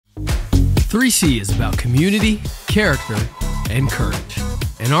3C is about community, character, and courage.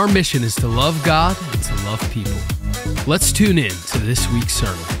 And our mission is to love God and to love people. Let's tune in to this week's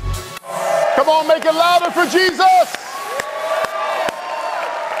sermon. Come on, make it louder for Jesus.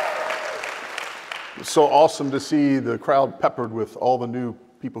 It's so awesome to see the crowd peppered with all the new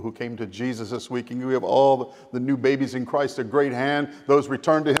people who came to Jesus this week. And we have all the new babies in Christ, a great hand. Those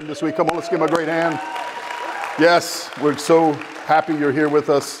returned to him this week. Come on, let's give them a great hand. Yes, we're so happy you're here with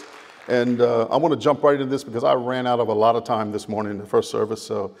us. And I want to jump right into this because I ran out of a lot of time this morning in the first service.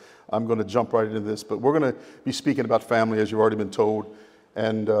 So I'm going to jump right into this. But we're going to be speaking about family, as you've already been told,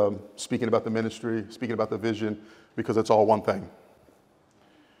 and speaking about the ministry, speaking about the vision, because it's all one thing.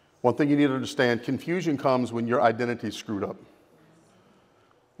 One thing you need to understand, confusion comes when your identity is screwed up.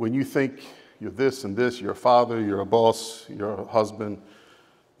 When you think you're this and this, you're a father, you're a boss, you're a husband,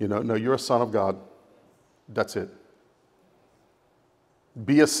 no, you're a son of God. That's it.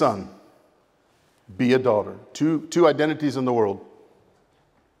 Be a son. Be a daughter. Two identities in the world.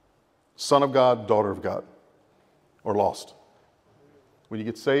 Son of God, daughter of God, or lost. When you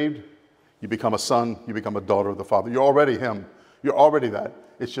get saved, you become a son, you become a daughter of the Father. You're already him. You're already that.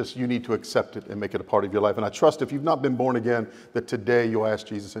 It's just you need to accept it and make it a part of your life. And I trust if you've not been born again, that today you'll ask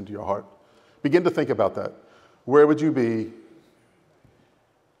Jesus into your heart. Begin to think about that. Where would you be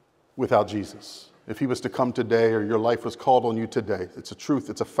without Jesus? If he was to come today or your life was called on you today, it's a truth,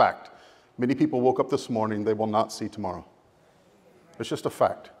 it's a fact. Many people woke up this morning, they will not see tomorrow. It's just a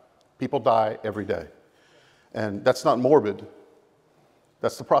fact. People die every day. And that's not morbid.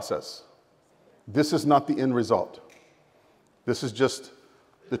 That's the process. This is not the end result. This is just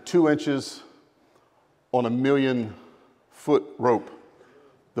the 2 inches on a 1,000,000-foot rope.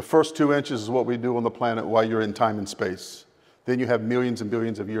 The first 2 inches is what we do on the planet while you're in time and space. Then you have millions and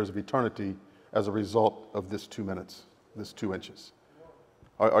billions of years of eternity as a result of this 2 minutes, this 2 inches.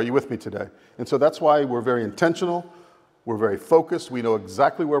 Are you with me today? And so that's why we're very intentional. We're very focused. We know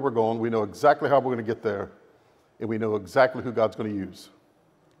exactly where we're going. We know exactly how we're going to get there. And we know exactly who God's going to use.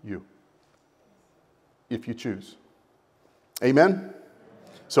 You. If you choose. Amen?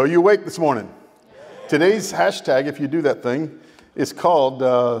 So are you awake this morning? Today's hashtag, if you do that thing, is called,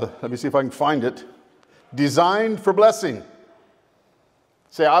 let me see if I can find it, Designed for Blessing.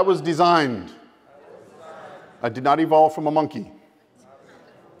 Say, I was designed. I did not evolve from a monkey.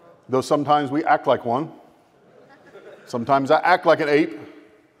 Though sometimes we act like one. Sometimes I act like an ape.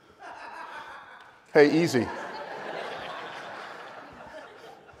 Hey, easy.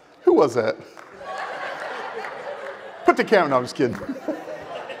 Who was that? Put the camera, no, I'm just kidding.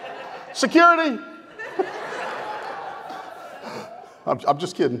 Security. I'm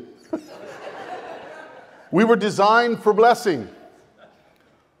just kidding. We were designed for blessing.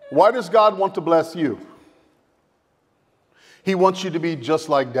 Why does God want to bless you? He wants you to be just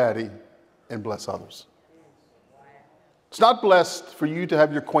like Daddy and bless others. It's not blessed for you to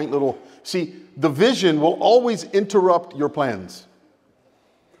have your quaint little... See, the vision will always interrupt your plans.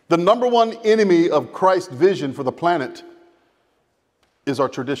 The number one enemy of Christ's vision for the planet is our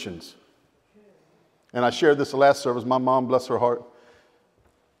traditions. And I shared this the last service. My mom, bless her heart,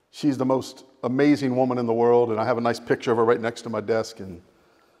 she's the most amazing woman in the world, and I have a nice picture of her right next to my desk. And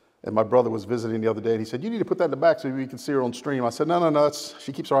my brother was visiting the other day, and he said, you need to put that in the back so we can see her on stream. I said, no,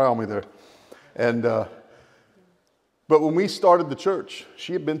 she keeps her eye on me there. And but when we started the church,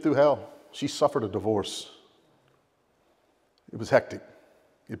 she had been through hell. She suffered a divorce. It was hectic.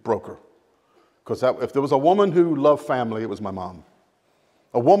 It broke her. Because if there was a woman who loved family, it was my mom.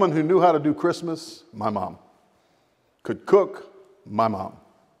 A woman who knew how to do Christmas, my mom. Could cook, my mom.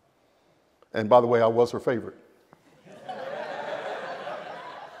 And by the way, I was her favorite.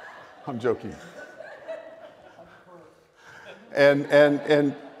 I'm joking. And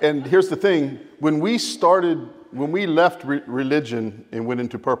here's the thing. When we left religion and went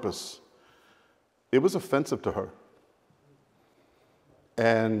into purpose, it was offensive to her.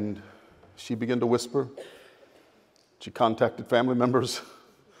 And she began to whisper. She contacted family members.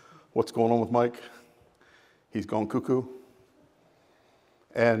 What's going on with Mike? He's gone cuckoo.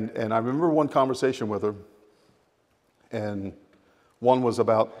 And I remember one conversation with her. And one was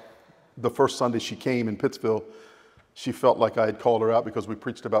about the first Sunday she came in Pittsville. She felt like I had called her out because we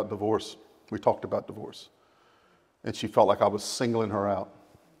preached about divorce. We talked about divorce. And she felt like I was singling her out.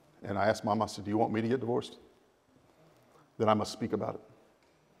 And I asked Mom, I said, do you want me to get divorced? Then I must speak about it.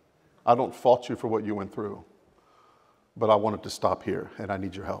 I don't fault you for what you went through, but I wanted to stop here, and I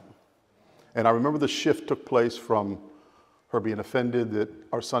need your help. And I remember the shift took place from her being offended that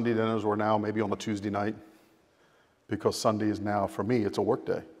our Sunday dinners were now maybe on a Tuesday night, because Sunday is now, for me, it's a work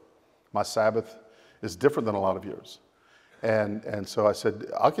day. My Sabbath is different than a lot of yours. And so I said,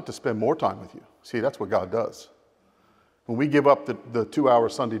 I'll get to spend more time with you. See, that's what God does. When we give up the 2-hour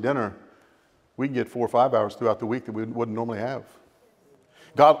Sunday dinner, we can get 4 or 5 hours throughout the week that we wouldn't normally have.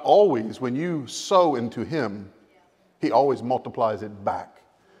 God always, when you sow into him, he always multiplies it back.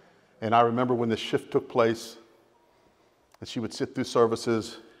 And I remember when this shift took place, and she would sit through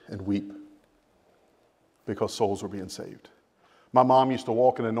services and weep because souls were being saved. My mom used to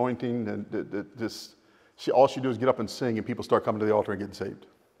walk in anointing, and all she do is get up and sing, and people start coming to the altar and getting saved.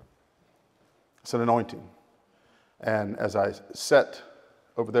 It's an anointing. And as I sat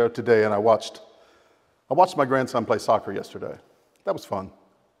over there today, and I watched my grandson play soccer yesterday. That was fun.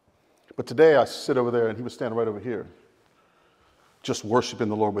 But today I sit over there, and he was standing right over here, just worshiping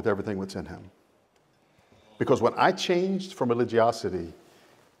the Lord with everything that's in him. Because when I changed from religiosity,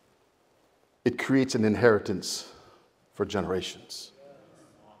 it creates an inheritance for generations.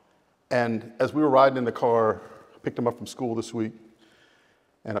 And as we were riding in the car, I picked him up from school this week,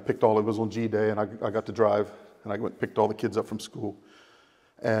 and it was on G Day, and I got to drive, and I went and picked all the kids up from school.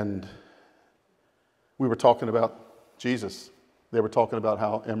 And we were talking about Jesus. They were talking about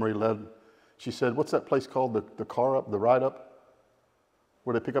how Emery led. She said, what's that place called? The ride up?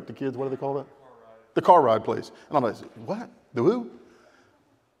 Where they pick up the kids? What do they call that? The car ride place. And I'm like, what? The who?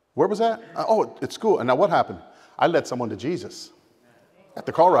 Where was that? Oh, it's school. And now what happened? I led someone to Jesus at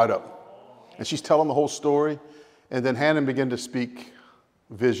the car ride up. And she's telling the whole story. And then Hannah began to speak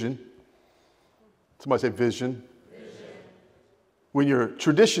vision. Somebody say vision. When your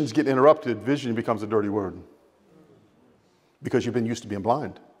traditions get interrupted, vision becomes a dirty word. Because you've been used to being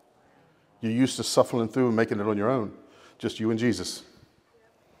blind. You're used to suffering through and making it on your own. Just you and Jesus.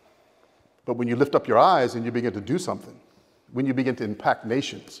 But when you lift up your eyes and you begin to do something, when you begin to impact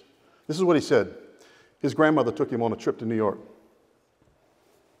nations, this is what he said. His grandmother took him on a trip to New York.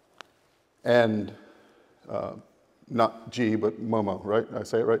 And not G, but Momo, right? I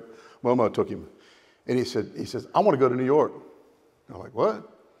say it right? Momo took him. And he says, I want to go to New York. I'm like, what?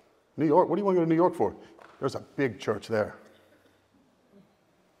 New York? What do you want to go to New York for? There's a big church there.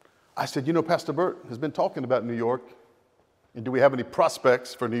 I said, you know, Pastor Bert has been talking about New York. And do we have any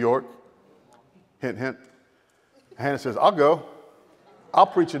prospects for New York? Hint, hint. Hannah says, I'll go. I'll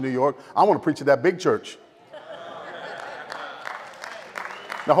preach in New York. I want to preach at that big church.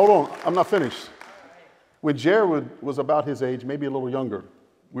 Now, hold on. I'm not finished. When Jared was about his age, maybe a little younger,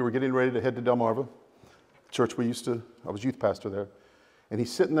 we were getting ready to head to Delmar, church I was youth pastor there. And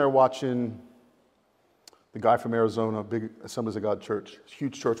he's sitting there watching the guy from Arizona, big Assemblies of God church,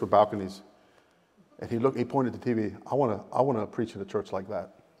 huge church with balconies. And he pointed at the TV, I want to preach in a church like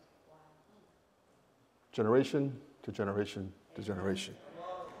that. Generation to generation to generation.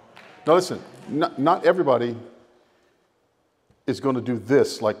 Now listen, not everybody is going to do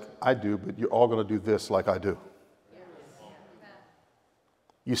this like I do, but you're all going to do this like I do.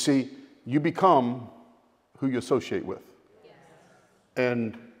 You see, you become who you associate with.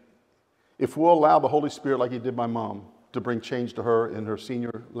 And if we'll allow the Holy Spirit, like he did my mom, to bring change to her in her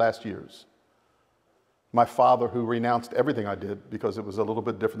senior last years. My father, who renounced everything I did because it was a little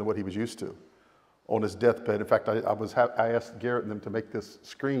bit different than what he was used to, on his deathbed. In fact, I asked Garrett and them to make this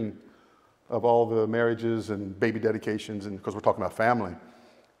screen of all the marriages and baby dedications, and because we're talking about family.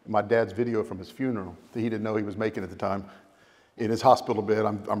 My dad's video from his funeral that he didn't know he was making at the time. In his hospital bed,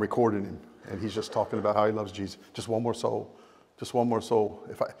 I'm recording him, and he's just talking about how he loves Jesus. Just one more soul. Just one more soul.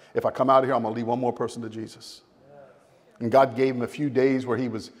 If I come out of here, I'm going to lead one more person to Jesus. And God gave him a few days where he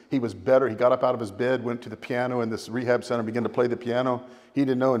was better. He got up out of his bed, went to the piano in this rehab center, began to play the piano. He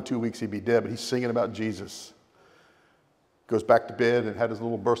didn't know in 2 weeks he'd be dead, but he's singing about Jesus. Goes back to bed and had his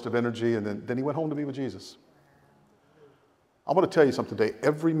little burst of energy, and then he went home to be with Jesus. I want to tell you something today.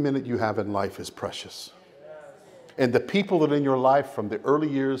 Every minute you have in life is precious. And the people that are in your life from the early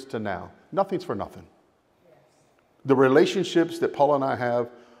years to now, nothing's for nothing. The relationships that Paula and I have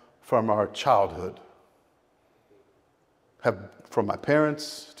from our childhood, from my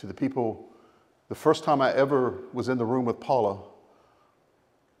parents to the people. The first time I ever was in the room with Paula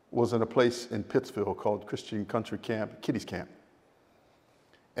was in a place in Pittsfield called Christian Country Camp, Kiddies Camp.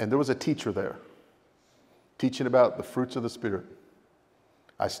 And there was a teacher there teaching about the fruits of the Spirit.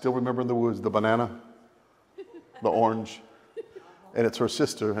 I still remember in the woods, the banana, the orange, and it's her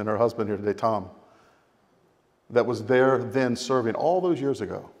sister and her husband here today, Tom, that was there then serving all those years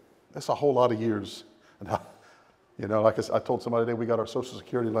ago. That's a whole lot of years. And you know, like I told somebody today, we got our Social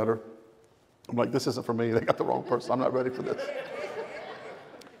Security letter. I'm like, this isn't for me. They got the wrong person. I'm not ready for this.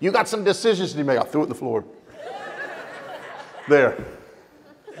 You got some decisions to make. I threw it on the floor. There.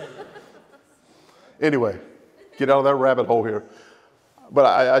 Anyway, get out of that rabbit hole here. But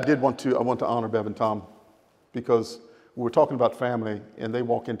I want to honor Bev and Tom, because we're talking about family, and they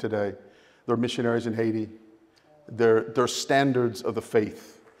walk in today. They're missionaries in Haiti. They're standards of the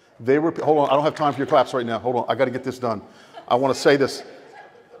faith. They were, hold on, I don't have time for your claps right now. Hold on, I got to get this done. I want to say this.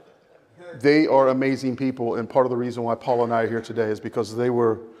 They are amazing people, and part of the reason why Paul and I are here today is because they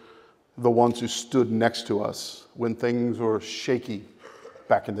were the ones who stood next to us when things were shaky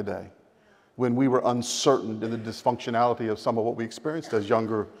back in the day, when we were uncertain in the dysfunctionality of some of what we experienced as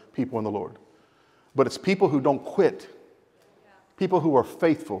younger people in the Lord. But it's people who don't quit, people who are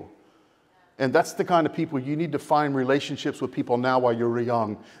faithful. And that's the kind of people you need to find relationships with people now while you're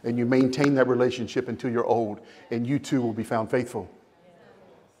young, and you maintain that relationship until you're old, and you too will be found faithful.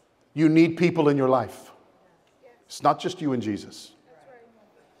 You need people in your life. It's not just you and Jesus.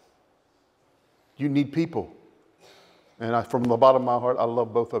 You need people. And from the bottom of my heart, I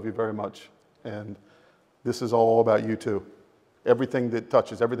love both of you very much. And this is all about you too. Everything that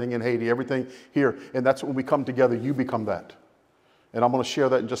touches, everything in Haiti, everything here. And that's when we come together, you become that. And I'm going to share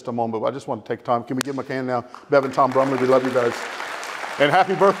that in just a moment, but I just want to take time. Can we give them a hand now? Bev and Tom Brumley, we love you guys. And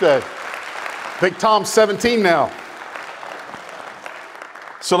happy birthday. I think Tom's 17 now.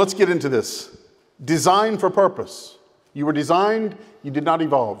 So let's get into this. Design for purpose. You were designed, you did not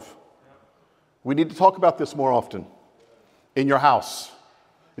evolve. We need to talk about this more often in your house.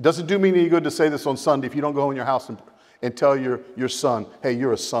 It doesn't do me any good to say this on Sunday if you don't go in your house and tell your son, hey,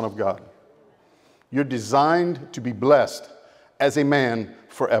 you're a son of God. You're designed to be blessed as a man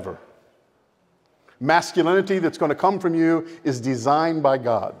forever. Masculinity that's going to come from you is designed by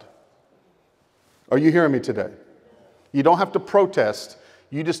God. Are you hearing me today? You don't have to protest.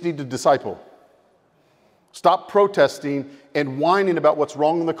 You just need to disciple. Stop protesting and whining about what's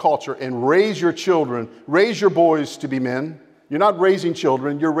wrong in the culture and raise your children, raise your boys to be men. You're not raising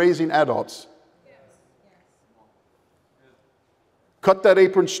children, you're raising adults. Cut that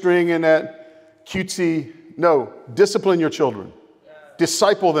apron string and that cutesy. No, discipline your children.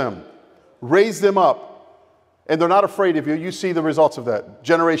 Disciple them. Raise them up. And they're not afraid of you. You see the results of that.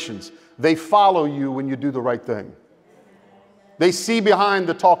 Generations. They follow you when you do the right thing. They see behind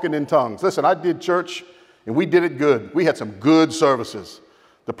the talking in tongues. Listen, I did church and we did it good. We had some good services.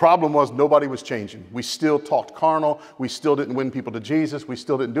 The problem was nobody was changing. We still talked carnal. We still didn't win people to Jesus. We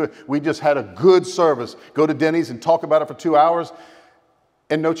still didn't do it. We just had a good service. Go to Denny's and talk about it for 2 hours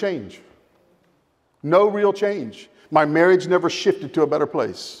and no change. No real change. My marriage never shifted to a better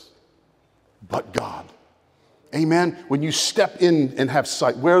place. But God. Amen. When you step in and have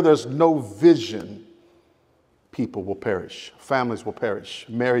sight, where there's no vision, people will perish. Families will perish.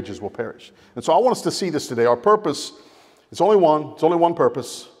 Marriages will perish. And so I want us to see this today. Our purpose, it's only one. It's only one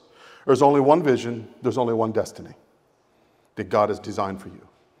purpose. There's only one vision. There's only one destiny that God has designed for you.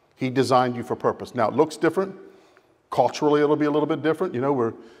 He designed you for purpose. Now, it looks different. Culturally, it'll be a little bit different. You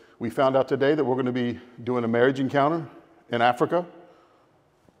know, we found out today that we're going to be doing a marriage encounter in Africa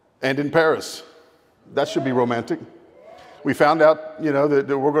and in Paris. That should be romantic. We found out, you know, that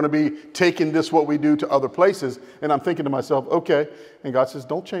we're going to be taking this, what we do, to other places. And I'm thinking to myself, okay. And God says,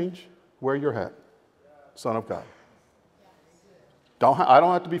 don't change. Wear your hat, Son of God. I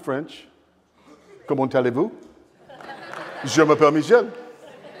don't have to be French. Comment allez-vous? Je m'appelle Michel.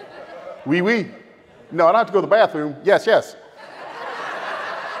 Oui, oui. No, I don't have to go to the bathroom. Yes, yes.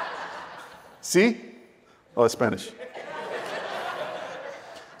 See? Oh, it's Spanish.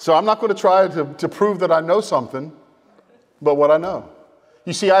 So I'm not going to try to prove that I know something, but what I know.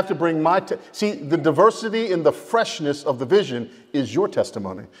 You see, I have to bring see, the diversity and the freshness of the vision is your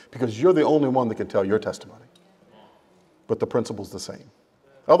testimony because you're the only one that can tell your testimony. But the principle's the same.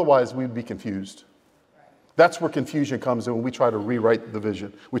 Otherwise, we'd be confused. That's where confusion comes in when we try to rewrite the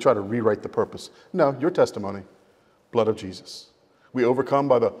vision. We try to rewrite the purpose. No, your testimony, blood of Jesus. We overcome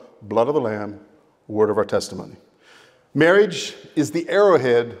by the blood of the Lamb, word of our testimony. Marriage is the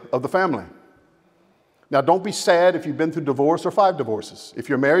arrowhead of the family. Now, don't be sad if you've been through divorce or 5 divorces. If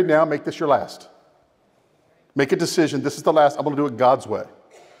you're married now, make this your last. Make a decision. This is the last. I'm going to do it God's way.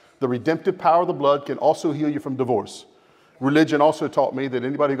 The redemptive power of the blood can also heal you from divorce. Religion also taught me that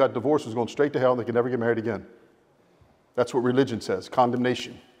anybody who got divorced was going straight to hell and they could never get married again. That's what religion says,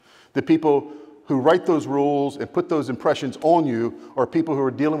 condemnation. The people who write those rules and put those impressions on you are people who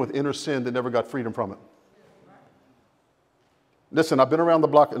are dealing with inner sin that never got freedom from it. Listen, I've been around the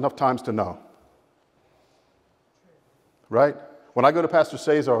block enough times to know. Right? When I go to Pastor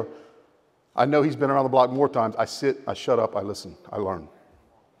Cesar, I know he's been around the block more times. I sit, I shut up, I listen, I learn.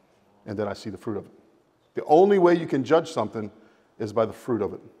 And then I see the fruit of it. The only way you can judge something is by the fruit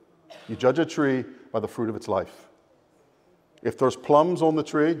of it. You judge a tree by the fruit of its life. If there's plums on the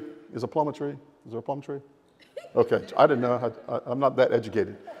tree, is a plum a tree? Is there a plum tree? Okay, I didn't know. I'm not that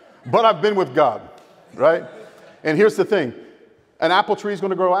educated. But I've been with God, right? And here's the thing. An apple tree is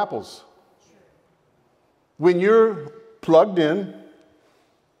going to grow apples. When you're plugged in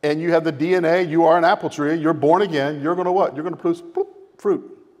and you have the DNA, you are an apple tree, you're born again, you're going to what? You're going to produce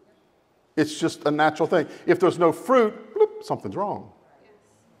fruit. It's just a natural thing. If there's no fruit, something's wrong.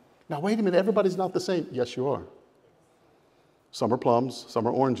 Now, wait a minute, everybody's not the same. Yes, you are. Some are plums, some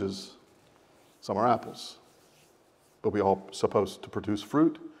are oranges, some are apples. But we all supposed to produce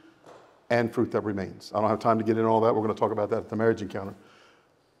fruit and fruit that remains. I don't have time to get into all that. We're going to talk about that at the marriage encounter.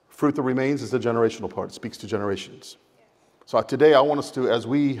 Fruit that remains is the generational part. It speaks to generations. So today I want us to, as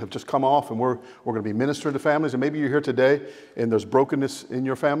we have just come off and we're going to be ministering to families, and maybe you're here today and there's brokenness in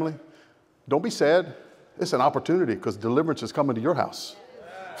your family, don't be sad. It's an opportunity because deliverance is coming to your house.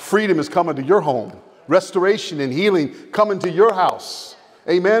 Freedom is coming to your home. Restoration and healing coming to your house.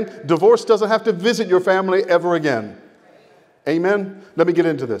 Amen. Divorce doesn't have to visit your family ever again. Amen. Let me get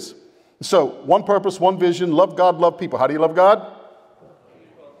into this. So, one purpose, one vision, love God, love people. How do you love God?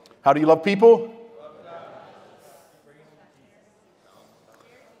 How do you love people?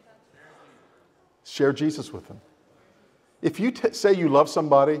 Share Jesus with them. If you say you love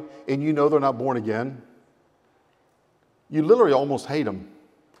somebody and you know they're not born again, you literally almost hate them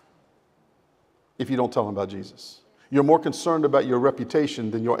if you don't tell them about Jesus. You're more concerned about your reputation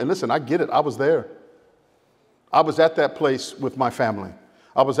than and listen, I get it. I was there. I was at that place with my family.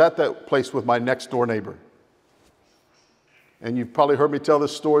 I was at that place with my next door neighbor. And you've probably heard me tell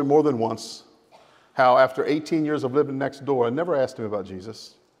this story more than once, how after 18 years of living next door, I never asked him about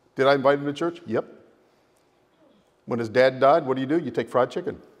Jesus. Did I invite him to church? Yep. When his dad died, what do? You take fried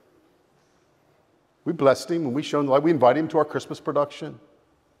chicken. We blessed him and we showed him the light. We invited him to our Christmas production.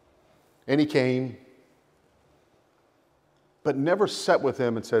 And he came. But never sat with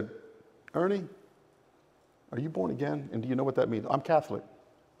him and said, Ernie, are you born again? And do you know what that means? I'm Catholic.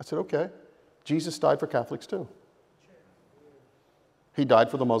 I said, okay. Jesus died for Catholics too. He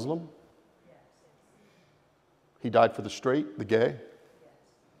died for the Muslim. He died for the straight, the gay.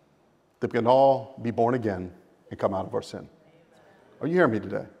 That we can all be born again and come out of our sin. Are you hearing me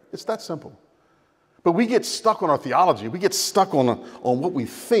today? It's that simple. But we get stuck on our theology. We get stuck on what we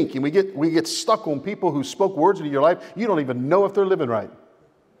think. And we get stuck on people who spoke words into your life. You don't even know if they're living right.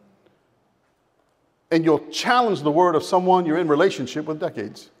 And you'll challenge the word of someone you're in relationship with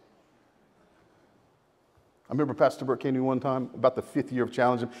decades. I remember Pastor Burt came to me one time about the 5th year of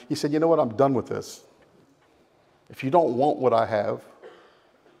challenging. He said, you know what? I'm done with this. If you don't want what I have,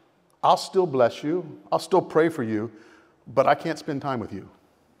 I'll still bless you. I'll still pray for you, but I can't spend time with you.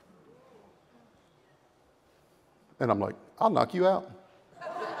 And I'm like, I'll knock you out.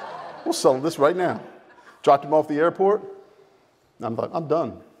 We'll settle this right now. Dropped him off the airport. And I'm like, I'm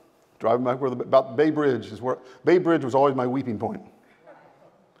done. Driving back about Bay Bridge. Bay Bridge was always my weeping point.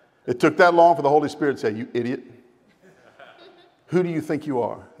 It took that long for the Holy Spirit to say, you idiot. Who do you think you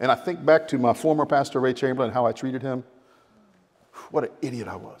are? And I think back to my former pastor, Ray Chamberlain, and how I treated him. What an idiot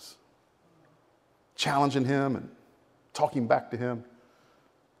I was. Challenging him and talking back to him.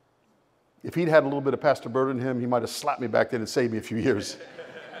 If he'd had a little bit of Pastor Burt in him, he might have slapped me back then and saved me a few years.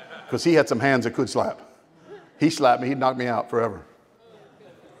 Because he had some hands that could slap. He slapped me, he'd knock me out forever.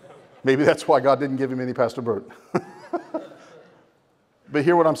 Maybe that's why God didn't give him any Pastor Burt. But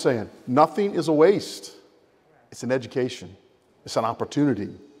hear what I'm saying. Nothing is a waste. It's an education. It's an opportunity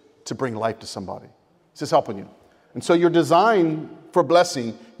to bring life to somebody. It's just helping you. And so you're designed for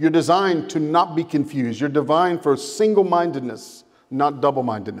blessing. You're designed to not be confused. You're designed for single-mindedness, not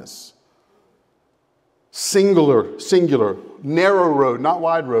double-mindedness. Singular, narrow road, not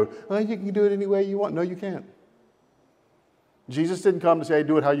wide road. Well, you can do it any way you want. No, you can't. Jesus didn't come to say, hey,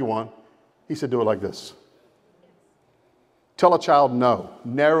 do it how you want. He said, do it like this. Tell a child no.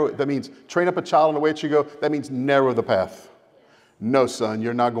 Narrow, that means train up a child in the way it should go. That means narrow the path. No, son,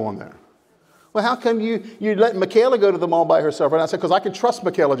 you're not going there. Well, how come you let Michaela go to the mall by herself? And I said, because I can trust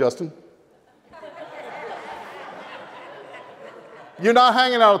Michaela, Justin. You're not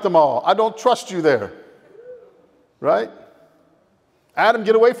hanging out at the mall. I don't trust you there. Right? Adam,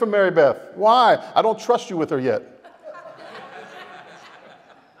 get away from Mary Beth. Why? I don't trust you with her yet.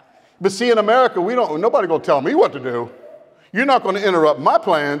 But see, in America, nobody going to tell me what to do. You're not going to interrupt my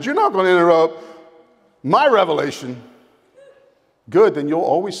plans. You're not going to interrupt my revelation. Good, then you'll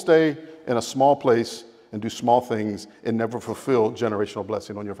always stay in a small place and do small things and never fulfill generational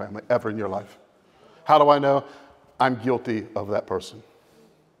blessing on your family ever in your life. How do I know? I'm guilty of that person.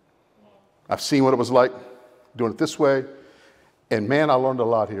 I've seen what it was like doing it this way. And man, I learned a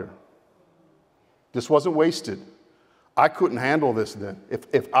lot here. This wasn't wasted. I couldn't handle this then.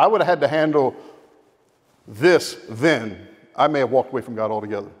 If I would have had to handle this then, I may have walked away from God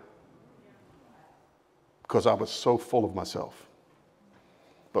altogether. because I was so full of myself.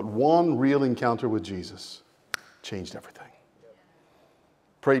 But one real encounter with Jesus changed everything.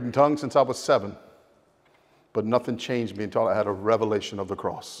 Prayed in tongues since I was 7, but nothing changed me until I had a revelation of the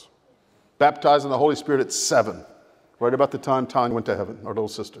cross. Baptized in the Holy Spirit at 7, right about the time Tanya went to heaven, our little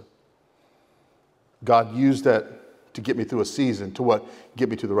sister. God used that to get me through a season, to what? Get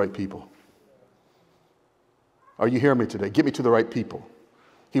me to the right people. Are you hearing me today? Get me to the right people.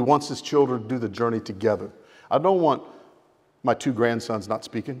 He wants his children to do the journey together. I don't want my 2 grandsons not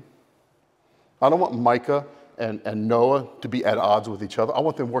speaking. I don't want Micah and Noah to be at odds with each other. I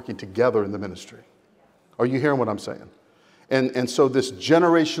want them working together in the ministry. Are you hearing what I'm saying? And so this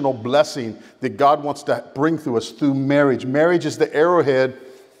generational blessing that God wants to bring through us through marriage. Marriage is the arrowhead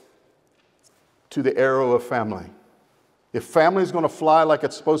to the arrow of family. If family is going to fly like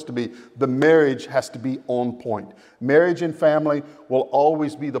it's supposed to be, the marriage has to be on point. Marriage and family will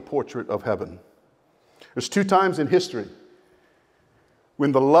always be the portrait of heaven. There's 2 times in history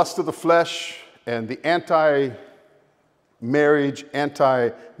when the lust of the flesh and the anti-marriage,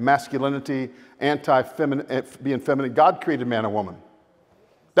 anti-masculinity, being feminine, God created man and woman.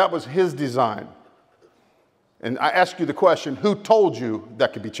 That was his design. And I ask you the question, who told you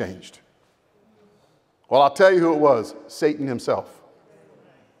that could be changed? Well, I'll tell you who it was, Satan himself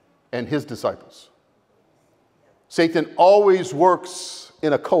and his disciples. Satan always works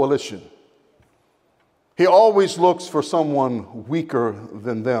in a coalition. He always looks for someone weaker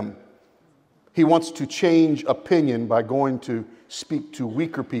than them. He wants to change opinion by going to speak to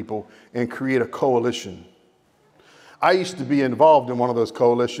weaker people and create a coalition. I used to be involved in one of those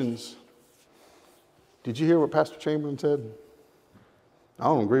coalitions. Did you hear what Pastor Chamberlain said? I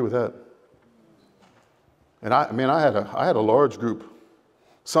don't agree with that. And I had a large group.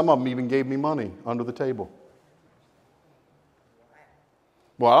 Some of them even gave me money under the table.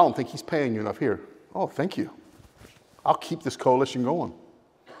 Well, I don't think he's paying you enough here. Oh, thank you. I'll keep this coalition going.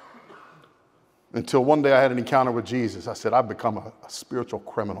 Until one day I had an encounter with Jesus. I said, I've become a spiritual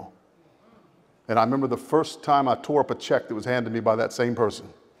criminal. And I remember the first time I tore up a check that was handed me by that same person.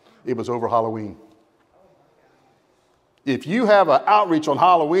 It was over Halloween. If you have an outreach on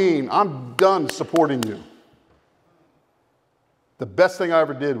Halloween, I'm done supporting you. The best thing I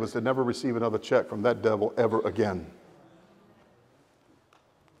ever did was to never receive another check from that devil ever again.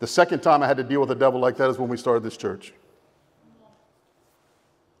 The second time I had to deal with a devil like that is when we started this church.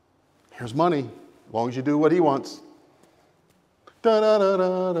 Here's money, as long as you do what he wants. Is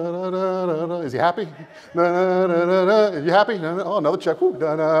he happy? Is you happy? Oh, another check. And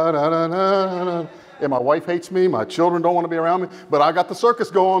my wife hates me. My children don't want to be around me. But I got the circus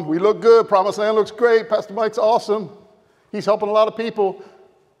going. We look good. Promised Land looks great. Pastor Mike's awesome. He's helping a lot of people.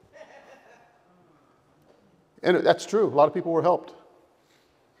 And that's true. A lot of people were helped.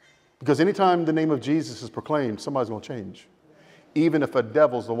 Because anytime the name of Jesus is proclaimed, somebody's going to change. Even if a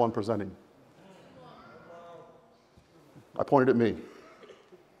devil's the one presenting. I pointed at me.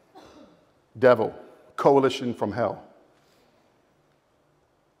 Devil, coalition from hell.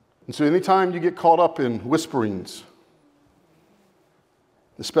 And so anytime you get caught up in whisperings,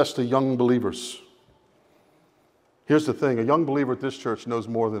 especially young believers, here's the thing, a young believer at this church knows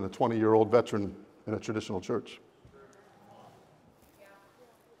more than a 20-year-old veteran in a traditional church.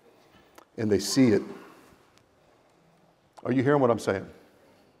 And they see it. Are you hearing what I'm saying?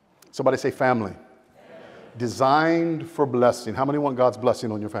 Somebody say family. Designed for blessing. How many want God's blessing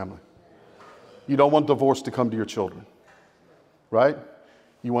on your family? You don't want divorce to come to your children, right?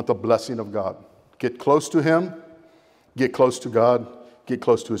 You want the blessing of God. Get close to him, get close to God, get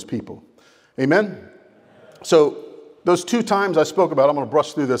close to his people. Amen? So those 2 times I spoke about, I'm going to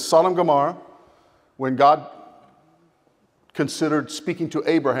brush through this. Sodom and Gomorrah, when God considered speaking to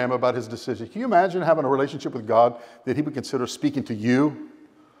Abraham about his decision. Can you imagine having a relationship with God that he would consider speaking to you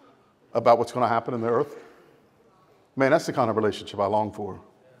about what's going to happen in the earth? Man, that's the kind of relationship I long for.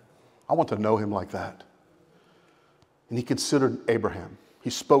 I want to know him like that. And he considered Abraham. He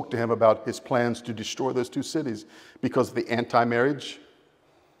spoke to him about his plans to destroy those 2 cities because of the anti-marriage,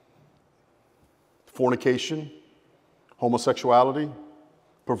 fornication, homosexuality,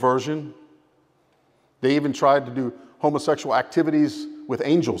 perversion. They even tried to do homosexual activities with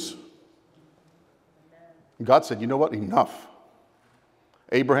angels. And God said, you know what? Enough.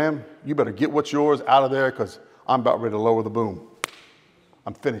 Abraham, you better get what's yours out of there because I'm about ready to lower the boom.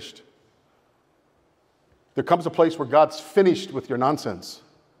 I'm finished. There comes a place where God's finished with your nonsense.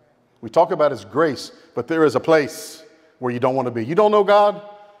 We talk about his grace, but there is a place where you don't want to be. You don't know God?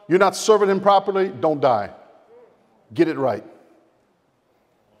 You're not serving him properly? Don't die. Get it right.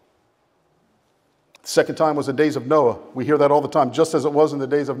 Second time was the days of Noah. We hear that all the time. Just as it was in the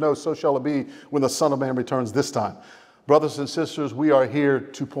days of Noah, so shall it be when the Son of Man returns this time. Brothers and sisters, we are here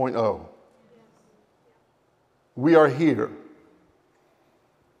 2.0. We are here.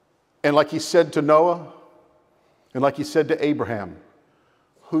 And like he said to Noah, and like he said to Abraham,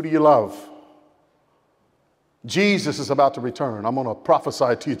 who do you love? Jesus is about to return. I'm going to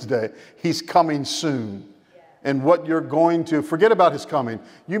prophesy to you today. He's coming soon. And what you're going to, forget about his coming.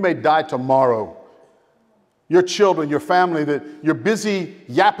 You may die tomorrow. Your children, your family, that you're busy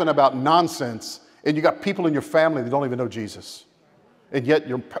yapping about nonsense, and you got people in your family that don't even know Jesus. And yet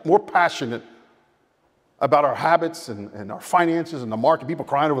you're more passionate about our habits and our finances and the market. People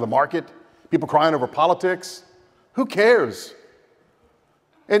crying over the market. People crying over politics. Who cares?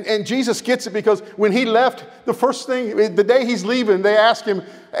 And Jesus gets it, because when he left, the first thing, the day he's leaving, they ask him,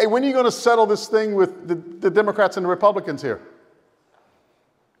 hey, when are you going to settle this thing with the Democrats and the Republicans here?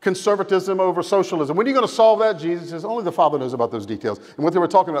 Conservatism over socialism. When are you going to solve that? Jesus says, only the Father knows about those details. And what they were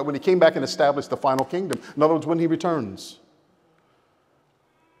talking about when he came back and established the final kingdom. In other words, when he returns.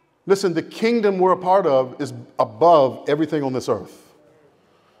 Listen, the kingdom we're a part of is above everything on this earth.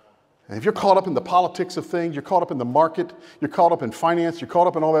 And if you're caught up in the politics of things, you're caught up in the market, you're caught up in finance, you're caught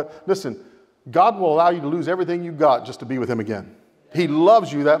up in all that, listen, God will allow you to lose everything you got just to be with him again. He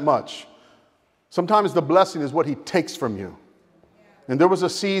loves you that much. Sometimes the blessing is what he takes from you. And there was a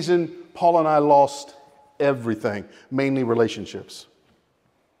season Paul and I lost everything, mainly relationships.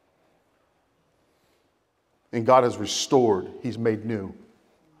 And God has restored, he's made new,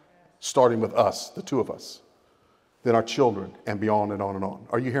 starting with us, the two of us. Then our children, and beyond and on and on.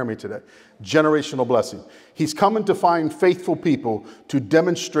 Are you hearing me today? Generational blessing. He's coming to find faithful people to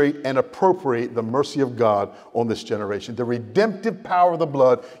demonstrate and appropriate the mercy of God on this generation. The redemptive power of the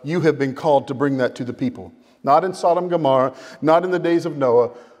blood, you have been called to bring that to the people. Not in Sodom and Gomorrah, not in the days of Noah,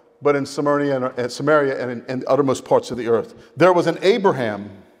 but in Samaria and in the uttermost parts of the earth. There was an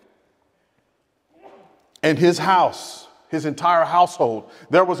Abraham and his house, his entire household.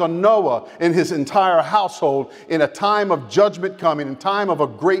 There was a Noah and his entire household in a time of judgment coming, in time of a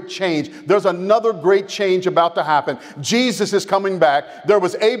great change. There's another great change about to happen. Jesus is coming back. There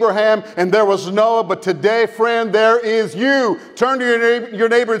was Abraham and there was Noah, but today, friend, there is you. Turn to your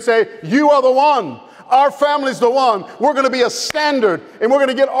neighbor and say, you are the one. Our family's the one. We're going to be a standard, and we're going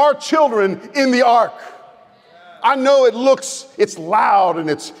to get our children in the ark. I know it's loud and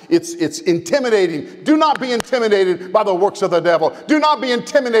it's intimidating. Do not be intimidated by the works of the devil. Do not be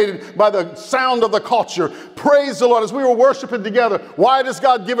intimidated by the sound of the culture. Praise the Lord. As we were worshiping together, why does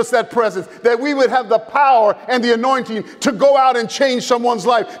God give us that presence? That we would have the power and the anointing to go out and change someone's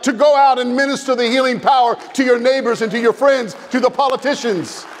life, to go out and minister the healing power to your neighbors and to your friends, to the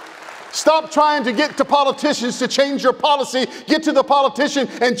politicians. Stop trying to get to politicians to change your policy. Get to the politician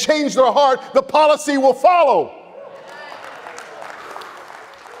and change their heart. The policy will follow.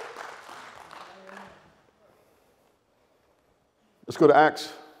 Let's go to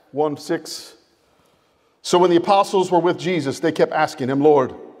Acts 1:6. So when the apostles were with Jesus, they kept asking him,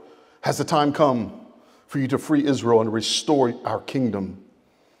 Lord, has the time come for you to free Israel and restore our kingdom?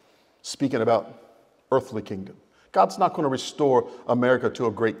 Speaking about earthly kingdom. God's not going to restore America to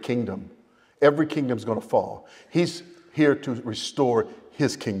a great kingdom. Every kingdom is going to fall. He's here to restore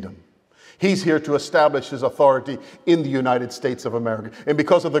his kingdom. He's here to establish his authority in the United States of America. And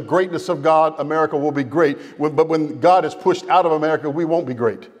because of the greatness of God, America will be great. But when God is pushed out of America, we won't be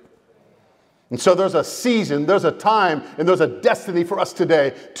great. And so there's a season, there's a time, and there's a destiny for us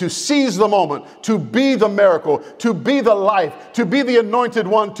today to seize the moment, to be the miracle, to be the life, to be the anointed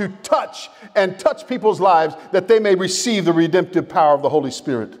one, to touch people's lives that they may receive the redemptive power of the Holy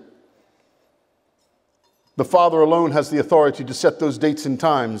Spirit. The Father alone has the authority to set those dates and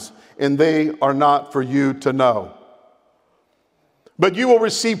times, and they are not for you to know. But you will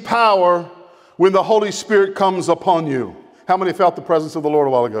receive power when the Holy Spirit comes upon you. How many felt the presence of the Lord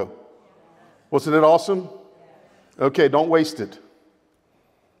a while ago? Wasn't it awesome? Okay, don't waste it.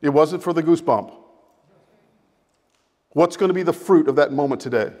 It wasn't for the goosebump. What's going to be the fruit of that moment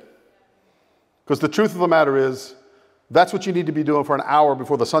today? Because the truth of the matter is, that's what you need to be doing for an hour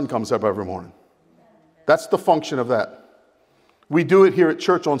before the sun comes up every morning. That's the function of that. We do it here at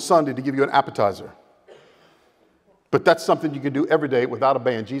church on Sunday to give you an appetizer. But that's something you can do every day without a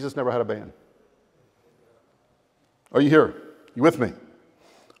band. Jesus never had a band. Are you here? You with me?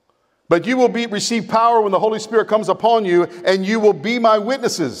 But you will receive power when the Holy Spirit comes upon you, and you will be my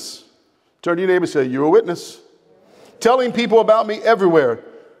witnesses. Turn to your neighbor and say, you're a witness. Telling people about me everywhere.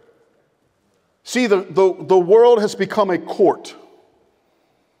 See, the world has become a court.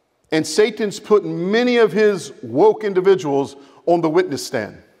 And Satan's put many of his woke individuals on the witness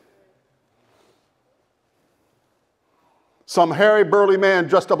stand. Some hairy, burly man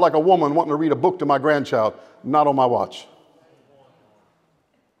dressed up like a woman wanting to read a book to my grandchild. Not on my watch.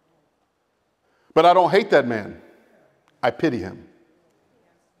 But I don't hate that man. I pity him.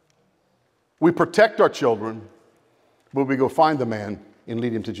 We protect our children, but we go find the man and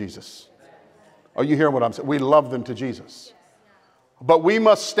lead him to Jesus. Are you hearing what I'm saying? We love them to Jesus. But we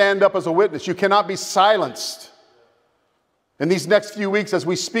must stand up as a witness. You cannot be silenced. In these next few weeks, as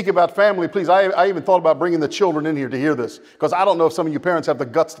we speak about family, please, I even thought about bringing the children in here to hear this, because I don't know if some of you parents have the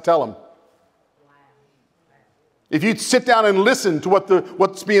guts to tell them. If you sit down and listen to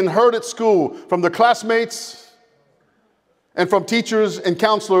what's being heard at school from the classmates and from teachers and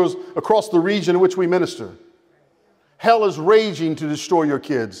counselors across the region in which we minister, hell is raging to destroy your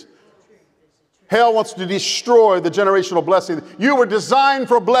kids. Hell wants to destroy the generational blessing. You were designed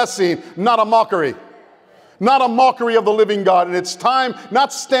for blessing, not a mockery. Not a mockery of the living God. And it's time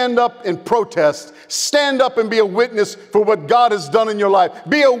not stand up and protest. Stand up and be a witness for what God has done in your life.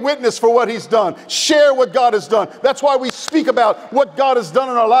 Be a witness for what he's done. Share what God has done. That's why we speak about what God has done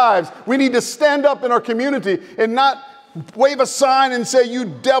in our lives. We need to stand up in our community and not wave a sign and say, you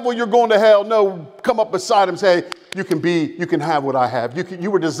devil, you're going to hell. No, come up beside him and say, you can have what I have. You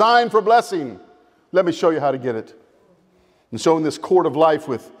were designed for blessing. Let me show you how to get it. And so in this court of life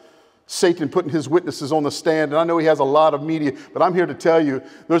with Satan putting his witnesses on the stand, and I know he has a lot of media, but I'm here to tell you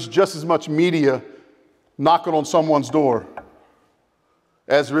there's just as much media knocking on someone's door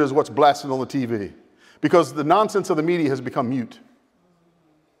as there is what's blasted on the TV. Because the nonsense of the media has become mute.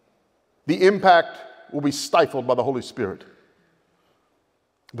 The impact will be stifled by the Holy Spirit.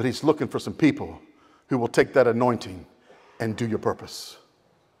 But he's looking for some people who will take that anointing and do your purpose.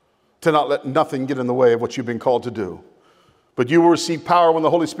 To not let nothing get in the way of what you've been called to do. But you will receive power when the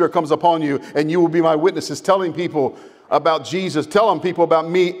Holy Spirit comes upon you, and you will be my witnesses, telling people about Jesus, telling people about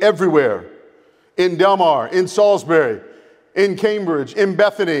me everywhere. In Delmar, in Salisbury, in Cambridge, in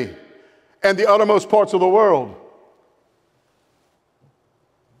Bethany, and the uttermost parts of the world.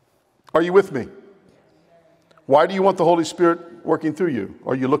 Are you with me? Why do you want the Holy Spirit working through you?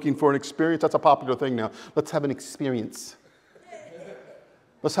 Are you looking for an experience? That's a popular thing now. Let's have an experience.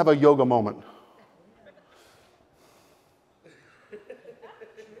 Let's have a yoga moment.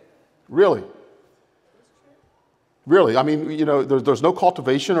 Really? Really? I mean, you know, there's no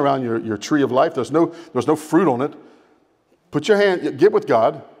cultivation around your tree of life. There's no fruit on it. Put your hand, get with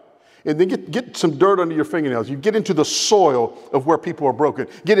God, and then get some dirt under your fingernails. You get into the soil of where people are broken.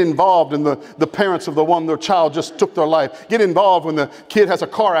 Get involved in the parents of the one their child just took their life. Get involved when the kid has a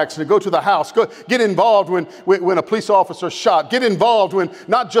car accident. Go to the house. Get involved when a police officer is shot. Get involved when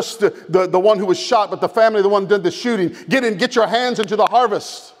not just the one who was shot, but the family of the one who did the shooting. Get your hands into the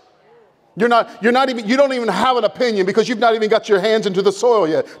harvest. You don't even have an opinion because you've not even got your hands into the soil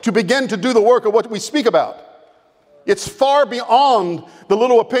yet to begin to do the work of what we speak about. It's far beyond the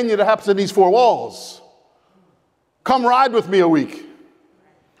little opinion that happens in these four walls. Come ride with me a week.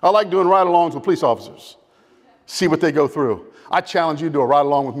 I like doing ride-alongs with police officers. See what they go through. I challenge you to do a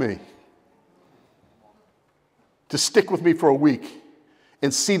ride-along with me. To stick with me for a week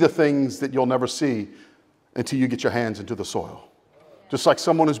and see the things that you'll never see until you get your hands into the soil. Just like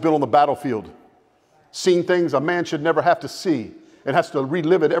someone who's been on the battlefield, seen things a man should never have to see and has to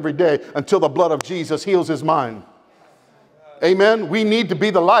relive it every day until the blood of Jesus heals his mind. Amen. We need to be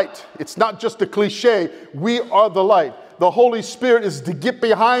the light. It's not just a cliche. We are the light. The Holy Spirit is to get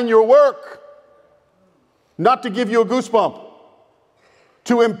behind your work, not to give you a goosebump,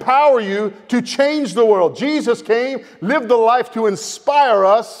 to empower you to change the world. Jesus came, lived the life to inspire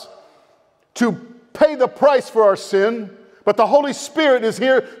us, to pay the price for our sin. But the Holy Spirit is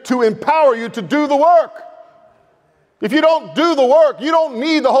here to empower you to do the work. If you don't do the work, you don't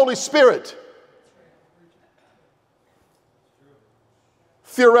need the Holy Spirit.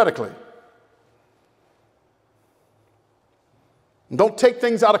 Theoretically. Don't take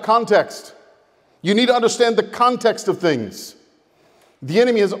things out of context. You need to understand the context of things. The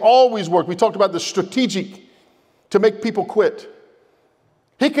enemy has always worked. We talked about the strategic to make people quit.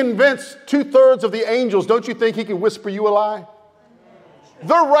 He convinced 2/3 of the angels. Don't you think he can whisper you a lie?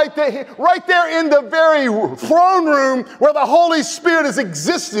 They're right there in the very throne room where the Holy Spirit has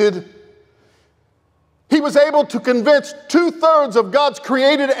existed. He was able to convince 2/3 of God's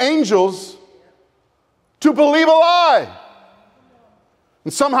created angels to believe a lie.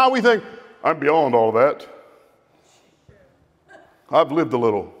 And somehow we think, I'm beyond all of that. I've lived a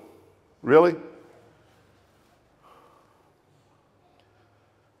little. Really?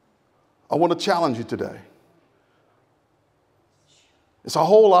 I want to challenge you today. It's a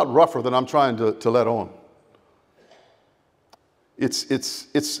whole lot rougher than I'm trying to let on.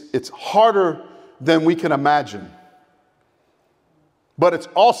 It's harder than we can imagine. but it's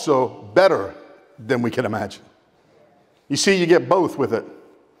also better than we can imagine. You see, you get both with it.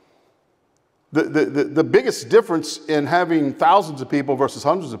 The biggest difference in having thousands of people versus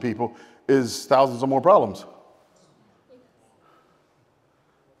hundreds of people is thousands of more problems.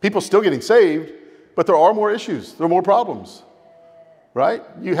 People still getting saved, but there are more issues. There are more problems, right?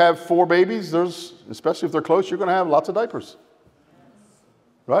 You have 4 babies. Especially if they're close, you're going to have lots of diapers,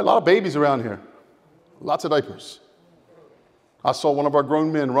 right? A lot of babies around here, lots of diapers. I saw one of our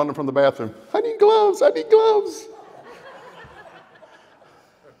grown men running from the bathroom. I need gloves. I need gloves.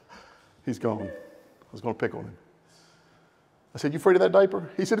 He's gone. I was going to pick on him. I said, you afraid of that diaper?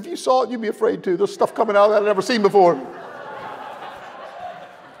 He said, if you saw it, you'd be afraid too. There's stuff coming out that I've never seen before.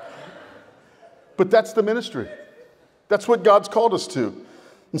 But that's the ministry. That's what God's called us to.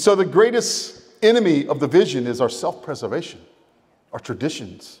 And so the greatest enemy of the vision is our self-preservation, our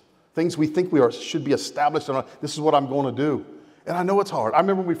traditions, things we think should be established. This is what I'm going to do. And I know it's hard. I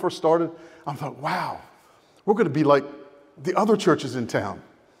remember when we first started, I thought, wow, we're going to be like the other churches in town.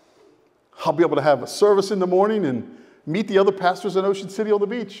 I'll be able to have a service in the morning and meet the other pastors in Ocean City on the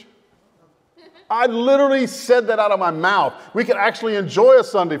beach. I literally said that out of my mouth. We could actually enjoy a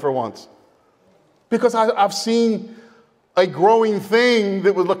Sunday for once. Because I've seen a growing thing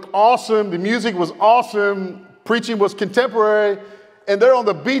that would look awesome. The music was awesome. Preaching was contemporary. And they're on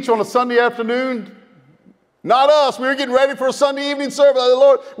the beach on a Sunday afternoon. Not us. We were getting ready for a Sunday evening service.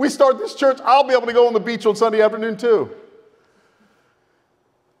 Lord, we start this church. I'll be able to go on the beach on Sunday afternoon too.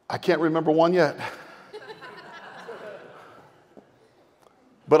 I can't remember one yet.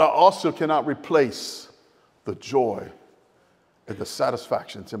 But I also cannot replace the joy and the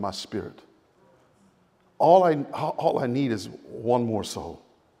satisfactions in my spirit. All I need is one more soul.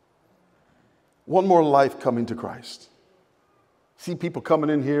 One more life coming to Christ. See people coming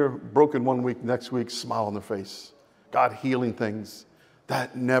in here, broken one week, next week, smile on their face. God healing things.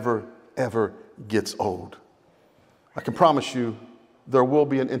 That never, ever gets old. I can promise you there will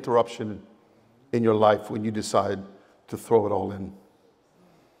be an interruption in your life when you decide to throw it all in.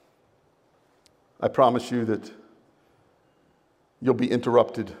 I promise you that you'll be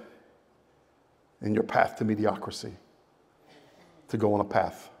interrupted in your path to mediocrity, to go on a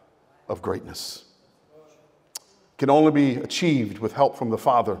path of greatness. It can only be achieved with help from the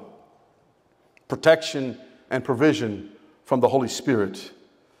Father, protection and provision from the Holy Spirit,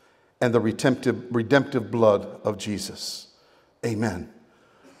 and the redemptive blood of Jesus. Amen.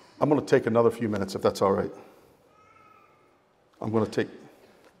 I'm going to take another few minutes, if that's all right. I'm going to take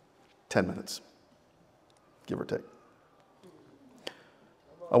 10 minutes, give or take.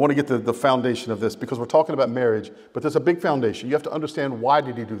 I want to get the foundation of this because we're talking about marriage, but there's a big foundation. You have to understand, why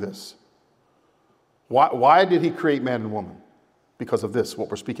did he do this? Why did he create man and woman? Because of this, what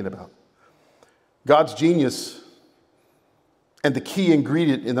we're speaking about. God's genius and the key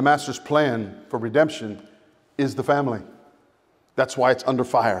ingredient in the master's plan for redemption is the family. That's why it's under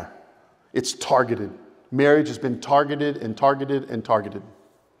fire. It's targeted. Marriage has been targeted and targeted and targeted.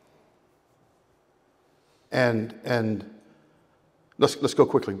 And let's go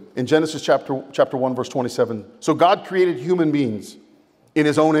quickly. In Genesis chapter 1, verse 27. So God created human beings in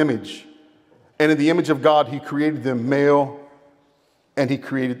his own image. And in the image of God, he created them male and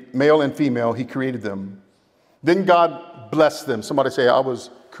female, he created them. Then God blessed them. Somebody say, I was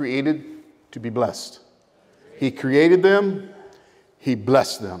created to be blessed. He created them, he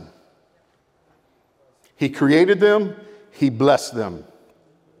blessed them. He created them, he blessed them.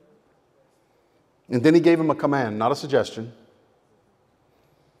 And then he gave them a command, not a suggestion.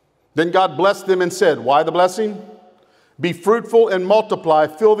 Then God blessed them and said, why the blessing? Be fruitful and multiply,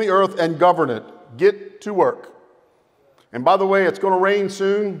 fill the earth and govern it. Get to work. And by the way, it's going to rain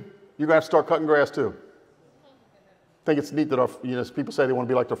soon. You're going to have to start cutting grass too. I think it's neat that people say they want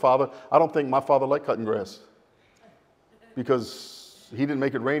to be like their father. I don't think my father liked cutting grass because he didn't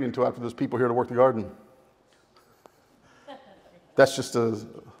make it rain until after there's people here to work the garden. That's just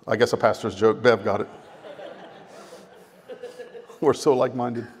I guess a pastor's joke. Bev got it. We're so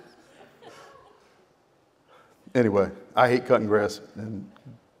like-minded. Anyway, I hate cutting grass, and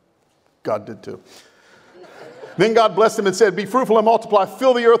God did too. Then God blessed them and said, be fruitful and multiply,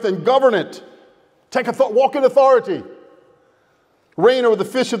 fill the earth and govern it. Walk in authority. Reign over the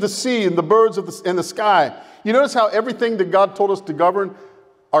fish of the sea and the birds in the sky. You notice how everything that God told us to govern,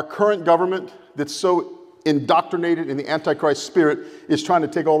 our current government that's so indoctrinated in the Antichrist spirit is trying to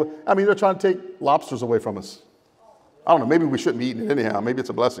take they're trying to take lobsters away from us. I don't know, maybe we shouldn't be eating it anyhow. Maybe it's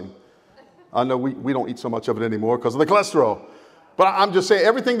a blessing. I know we don't eat so much of it anymore because of the cholesterol. But I'm just saying,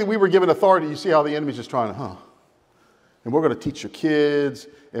 everything that we were given authority, you see how the enemy's just trying to, And we're going to teach your kids,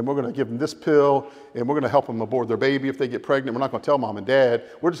 and we're going to give them this pill, and we're going to help them abort their baby if they get pregnant. We're not going to tell mom and dad.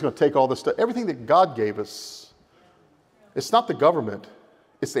 We're just going to take all this stuff. Everything that God gave us, it's not the government.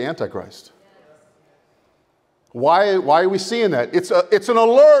 It's the Antichrist. Why are we seeing that? It's an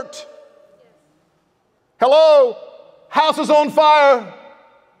alert. Hello, house is on fire.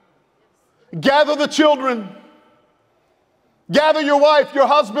 Gather the children. Gather your wife, your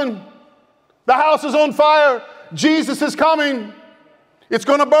husband. The house is on fire. Jesus is coming. It's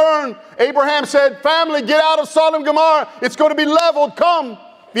going to burn. Abraham said, family, get out of Sodom and Gomorrah. It's going to be leveled. Come.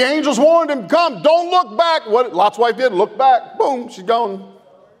 The angels warned him, come. Don't look back. What Lot's wife did, look back. Boom, she's gone.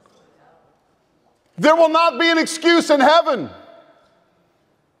 There will not be an excuse in heaven.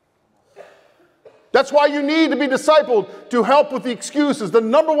 That's why you need to be discipled, to help with the excuses. The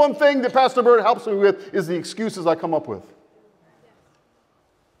number one thing that Pastor Bird helps me with is the excuses I come up with.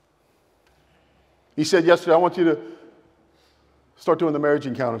 He said yesterday, I want you to start doing the marriage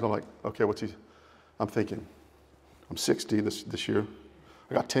encounters. I'm like, okay, I'm thinking, I'm 60 this year.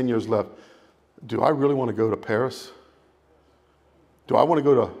 I got 10 years left. Do I really want to go to Paris? Do I want to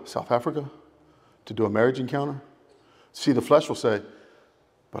go to South Africa to do a marriage encounter? See, the flesh will say,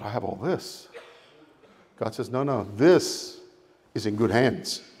 but I have all this. God says, no, this is in good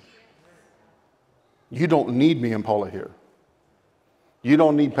hands. You don't need me and Paula here. You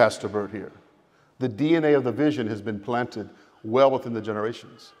don't need Pastor Bert here. The DNA of the vision has been planted well within the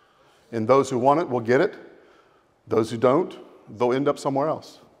generations. And those who want it will get it. Those who don't, they'll end up somewhere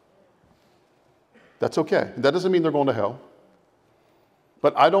else. That's okay. That doesn't mean they're going to hell.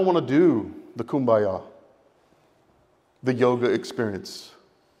 But I don't want to do the kumbaya, the yoga experience.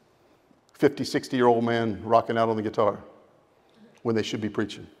 50, 60-year-old man rocking out on the guitar when they should be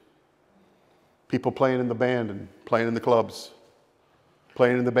preaching. People playing in the band and playing in the clubs,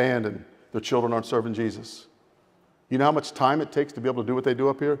 playing in the band and their children aren't serving Jesus. You know how much time it takes to be able to do what they do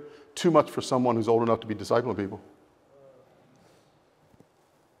up here? Too much for someone who's old enough to be discipling people.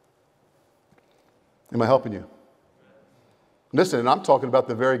 Am I helping you? Listen, and I'm talking about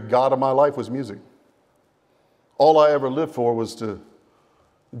the very God of my life was music. All I ever lived for was to,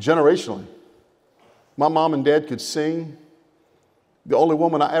 generationally, my mom and dad could sing. The only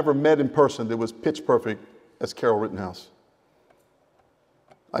woman I ever met in person that was pitch perfect as Carol Rittenhouse.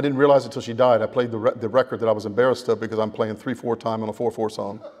 I didn't realize it until she died. I played the record that I was embarrassed of because I'm playing 3/4 time on a 4/4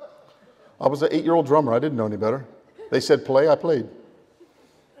 song. I was an 8-year-old drummer. I didn't know any better. They said play, I played.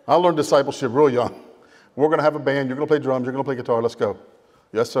 I learned discipleship real young. We're going to have a band. You're going to play drums. You're going to play guitar. Let's go.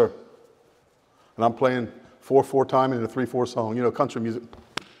 Yes, sir. And I'm playing 4/4 time in a 3/4 song. You know, country music.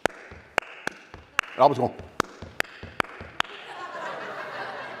 And I was going.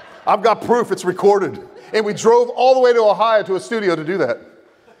 I've got proof. It's recorded. And we drove all the way to Ohio to a studio to do that.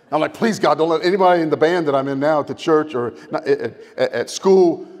 I'm like, please, God, don't let anybody in the band that I'm in now at the church or at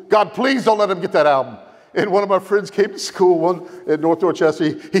school, God, please don't let them get that album. And one of my friends came to school at North Dorchester.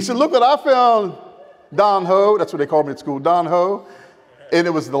 He said, look what I found, Don Ho. That's what they called me at school, Don Ho. And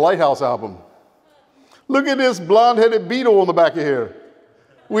it was the Lighthouse album. Look at this blonde-headed Beatle on the back of here.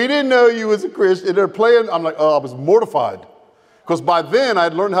 We didn't know you was a Christian. And they're playing. I'm like, oh, I was mortified. Because by then, I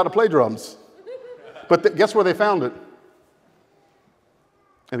had learned how to play drums. But guess where they found it?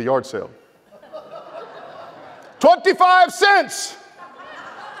 In the yard sale. 25 cents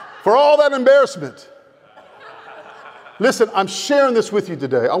for all that embarrassment. Listen, I'm sharing this with you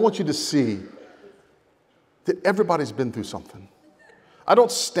today. I want you to see that everybody's been through something. I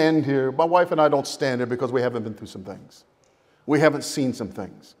don't stand here, my wife and I don't stand here because we haven't been through some things. We haven't seen some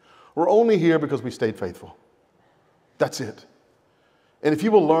things. We're only here because we stayed faithful. That's it. And if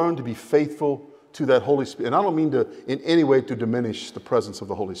you will learn to be faithful to that Holy Spirit, and I don't mean to in any way to diminish the presence of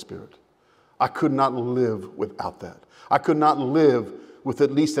the Holy Spirit. I could not live without that. I could not live with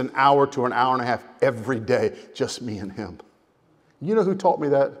at least an hour to an hour and a half every day, just me and him. You know who taught me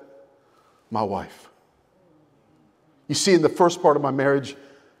that? My wife. You see, in the first part of my marriage,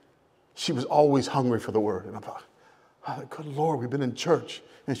 she was always hungry for the word. And I thought, oh, good Lord, we've been in church.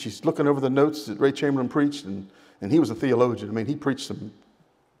 And she's looking over the notes that Ray Chamberlain preached, and he was a theologian. I mean, he preached some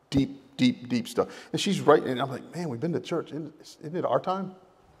deep stuff. And she's right, and I'm like, man, we've been to church. Isn't it our time?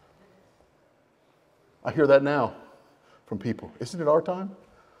 I hear that now from people. Isn't it our time?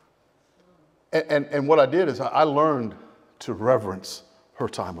 And what I did is I learned to reverence her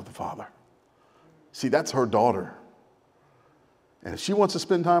time with the Father. See, that's her daughter. And if she wants to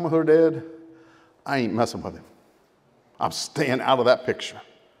spend time with her dad, I ain't messing with him. I'm staying out of that picture.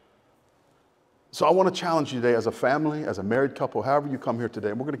 So I want to challenge you today as a family, as a married couple, however you come here today.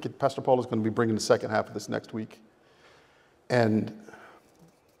 And we're going to get, Pastor Paul is going to be bringing the second half of this next week. And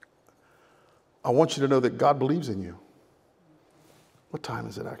I want you to know that God believes in you. What time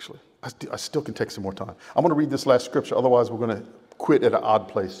is it actually? I still can take some more time. I'm going to read this last scripture. Otherwise, we're going to quit at an odd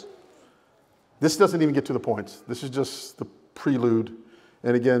place. This doesn't even get to the points. This is just the prelude.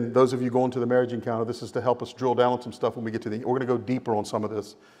 And again, those of you going to the marriage encounter, this is to help us drill down on some stuff when we get to the, we're going to go deeper on some of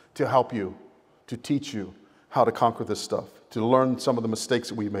this to help you, to teach you how to conquer this stuff, to learn some of the mistakes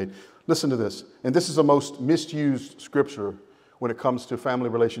that we've made. Listen to this. And this is the most misused scripture when it comes to family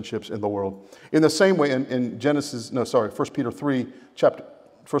relationships in the world. In the same way, in 1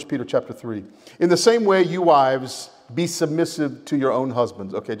 Peter chapter 3. In the same way, you wives, be submissive to your own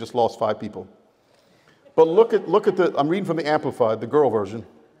husbands. Okay, just lost 5 people. But look at the, I'm reading from the Amplified, the girl version,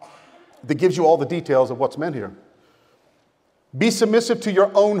 that gives you all the details of what's meant here. Be submissive to your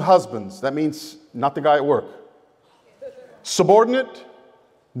own husbands. That means not the guy at work. Subordinate,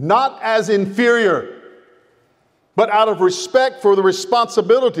 not as inferior, but out of respect for the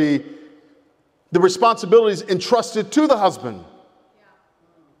responsibilities entrusted to the husband.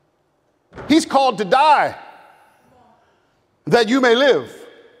 He's called to die, that you may live.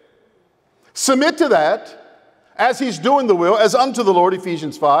 Submit to that, as he's doing the will, as unto the Lord,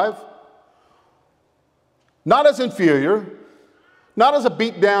 Ephesians 5. Not as inferior, not as a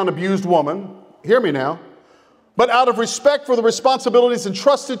beat down, abused woman. Hear me now. But out of respect for the responsibilities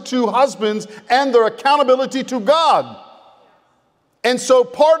entrusted to husbands and their accountability to God. And so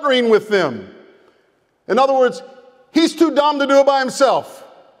partnering with them. In other words, he's too dumb to do it by himself.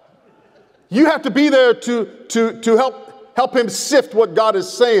 You have to be there to help him sift what God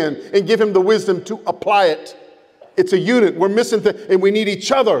is saying and give him the wisdom to apply it. It's a unit. We're missing things, and we need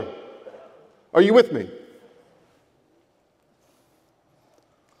each other. Are you with me?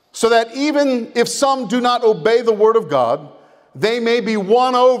 So that even if some do not obey the word of God, they may be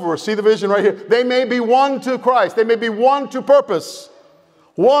won over. See the vision right here. They may be won to Christ. They may be won to purpose.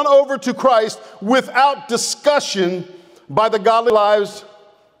 Won over to Christ without discussion by the godly lives.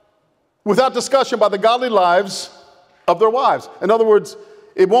 Without discussion by the godly lives of their wives. In other words,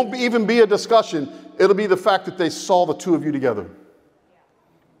 it won't even be a discussion. It'll be the fact that they saw the two of you together.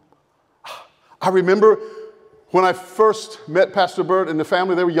 I remember when I first met Pastor Bert and the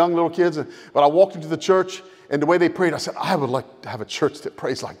family, they were young little kids, but I walked into the church, and the way they prayed, I said, I would like to have a church that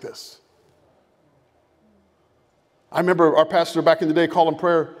prays like this. I remember our pastor back in the day calling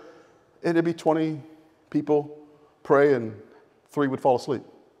prayer, and it'd be 20 people pray, and 3 would fall asleep.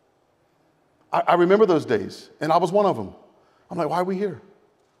 I remember those days, and I was one of them. I'm like, why are we here?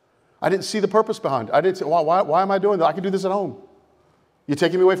 I didn't see the purpose behind it. I didn't say, why am I doing that? I can do this at home. You're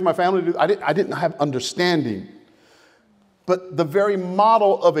taking me away from my family? I didn't have understanding. But the very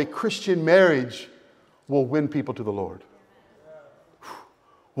model of a Christian marriage will win people to the Lord.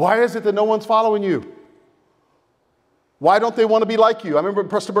 Why is it that no one's following you? Why don't they want to be like you? I remember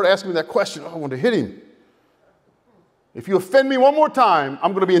Pastor Bert asking me that question. I wanted to hit him. If you offend me one more time,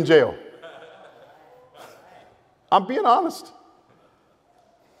 I'm going to be in jail. I'm being honest.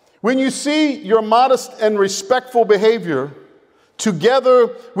 When you see your modest and respectful behavior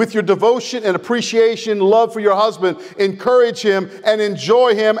together with your devotion and appreciation, love for your husband, encourage him and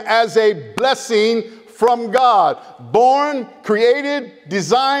enjoy him as a blessing from God. Born, created,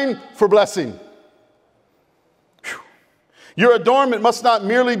 designed for blessing. Whew. Your adornment must not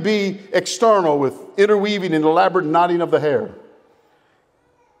merely be external with interweaving and elaborate knotting of the hair.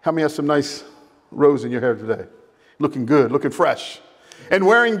 How many have some nice rows in your hair today? Looking good, looking fresh. And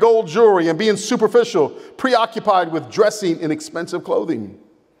wearing gold jewelry and being superficial, preoccupied with dressing in expensive clothing.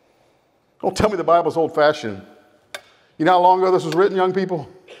 Don't tell me the Bible's old-fashioned. You know how long ago this was written, young people?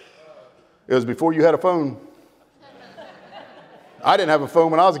 It was before you had a phone. I didn't have a phone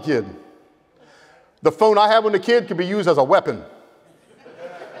when I was a kid. The phone I had when a kid could be used as a weapon.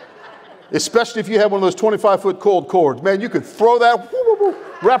 Especially if you had one of those 25-foot coiled cords. Man, you could throw that,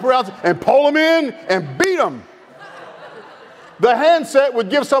 wrap around, and pull them in and beat them. The handset would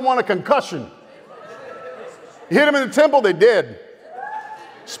give someone a concussion. You hit them in the temple, they're dead.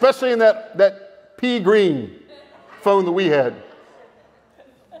 Especially in that pea green phone that we had.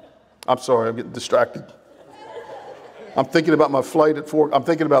 I'm sorry, I'm getting distracted. I'm thinking about my flight at 4. I'm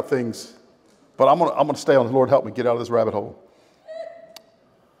thinking about things. But I'm gonna stay on. Lord, help me get out of this rabbit hole.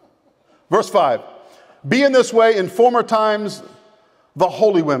 Verse 5. Be in this way in former times the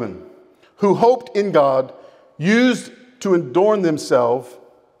holy women who hoped in God used to adorn themselves,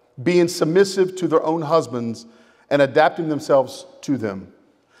 being submissive to their own husbands and adapting themselves to them.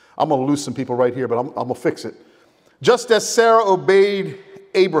 I'm going to lose some people right here, but I'm going to fix it. Just as Sarah obeyed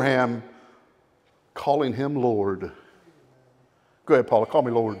Abraham, calling him Lord. Go ahead, Paula, call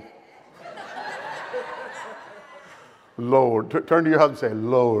me Lord. Lord. Turn to your husband and say,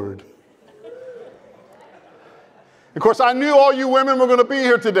 Lord. Of course, I knew all you women were going to be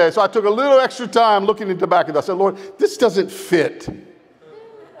here today, so I took a little extra time looking into the back of it. I said, Lord, this doesn't fit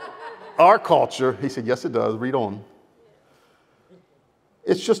our culture. He said, yes, it does. Read on.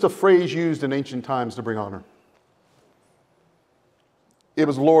 It's just a phrase used in ancient times to bring honor. It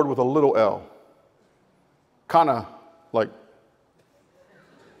was Lord with a little L. Kind of like,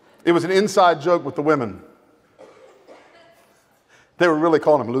 it was an inside joke with the women. They were really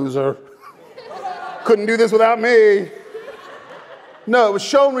calling him loser. Couldn't do this without me. No, it was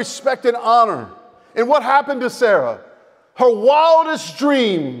showing respect and honor. And what happened to Sarah? Her wildest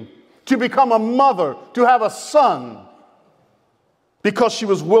dream to become a mother, to have a son, because she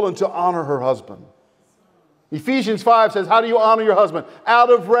was willing to honor her husband. Ephesians 5 says, how do you honor your husband?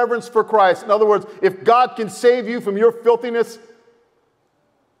 Out of reverence for Christ. In other words, if God can save you from your filthiness,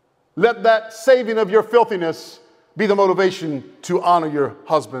 let that saving of your filthiness be the motivation to honor your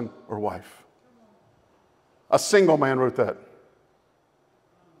husband or wife. A single man wrote that.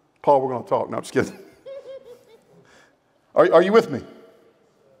 Paul, we're going to talk. No, I'm just kidding. Are you with me?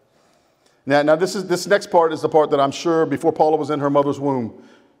 Now this next part is the part that I'm sure before Paula was in her mother's womb,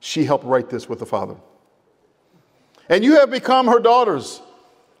 she helped write this with the Father. And you have become her daughters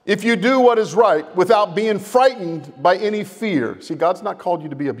if you do what is right without being frightened by any fear. See, God's not called you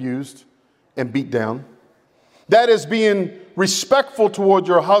to be abused and beat down. That is being respectful toward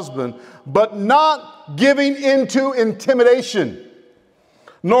your husband, but not giving into intimidation,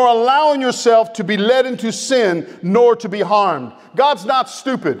 nor allowing yourself to be led into sin, nor to be harmed. God's not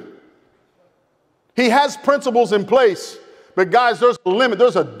stupid. He has principles in place, but guys, there's a limit.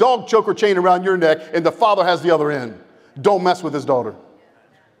 There's a dog choker chain around your neck, and the father has the other end. Don't mess with his daughter.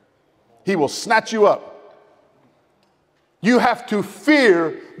 He will snatch you up. You have to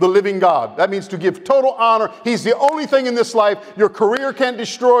fear the living God. That means to give total honor. He's the only thing in this life. Your career can't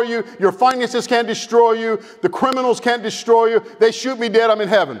destroy you. Your finances can't destroy you. The criminals can't destroy you. They shoot me dead, I'm in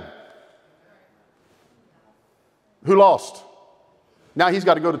heaven. Who lost? Now he's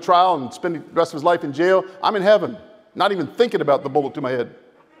got to go to trial and spend the rest of his life in jail. I'm in heaven, not even thinking about the bullet to my head.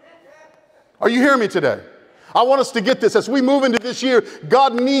 Are you hearing me today? I want us to get this. As we move into this year,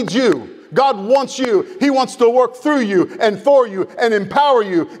 God needs you. God wants you. He wants to work through you and for you and empower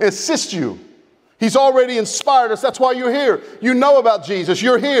you, assist you. He's already inspired us. That's why you're here. You know about Jesus.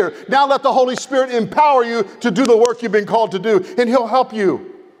 You're here. Now let the Holy Spirit empower you to do the work you've been called to do, and He'll help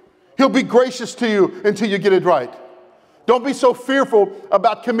you. He'll be gracious to you until you get it right. Don't be so fearful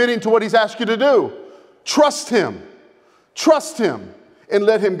about committing to what He's asked you to do. Trust Him. Trust Him and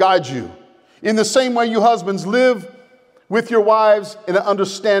let Him guide you. In the same way, you husbands, live with your wives in an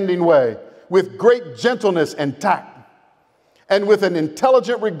understanding way, with great gentleness and tact, and with an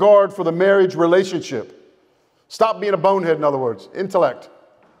intelligent regard for the marriage relationship. Stop being a bonehead, in other words. Intellect.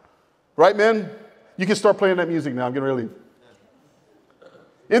 Right, men? You can start playing that music now. I'm getting ready to leave.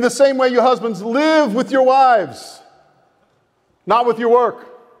 In the same way, you husbands, live with your wives, not with your work.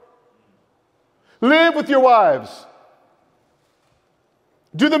 Live with your wives.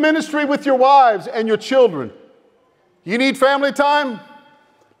 Do the ministry with your wives and your children. You need family time?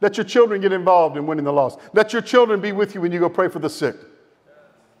 Let your children get involved in winning the lost. Let your children be with you when you go pray for the sick.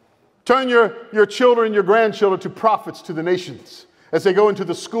 Turn your children and your grandchildren to prophets to the nations as they go into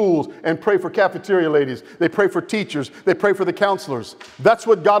the schools and pray for cafeteria ladies. They pray for teachers. They pray for the counselors. That's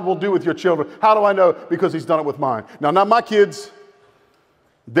what God will do with your children. How do I know? Because He's done it with mine. Now, not my kids.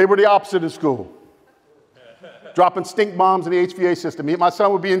 They were the opposite in school. Dropping stink bombs in the HVA system. My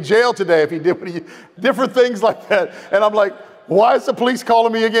son would be in jail today if he did different things like that. And I'm like, why is the police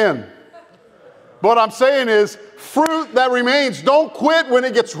calling me again? What I'm saying is, fruit that remains. Don't quit when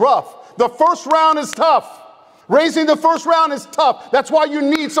it gets rough. The first round is tough. Raising the first round is tough. That's why you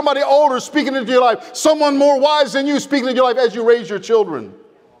need somebody older speaking into your life. Someone more wise than you speaking into your life as you raise your children.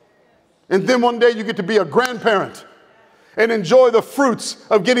 And then one day you get to be a grandparent and enjoy the fruits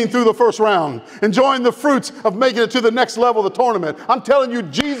of getting through the first round, enjoying the fruits of making it to the next level of the tournament. I'm telling you,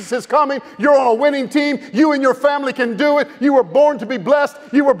 Jesus is coming. You're on a winning team. You and your family can do it. You were born to be blessed.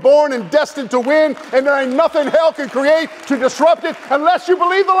 You were born and destined to win, and there ain't nothing hell can create to disrupt it unless you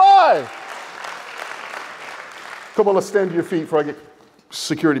believe the lie. Come on, let's stand to your feet before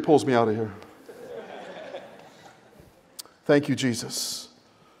security pulls me out of here. Thank you, Jesus.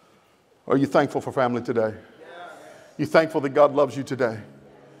 Are you thankful for family today? You thankful that God loves you today?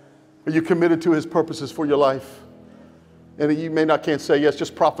 Are you committed to His purposes for your life? And you can't say yes,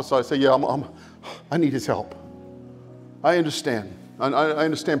 just prophesy. Say, yeah, I need His help. I understand. I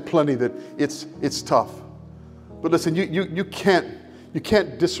understand plenty that it's tough. But listen, you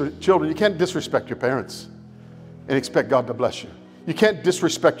can't disrespect your parents and expect God to bless you. You can't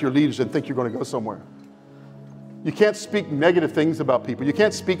disrespect your leaders and think you're going to go somewhere. You can't speak negative things about people. You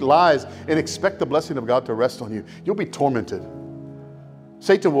can't speak lies and expect the blessing of God to rest on you. You'll be tormented.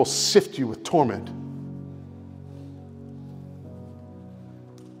 Satan will sift you with torment.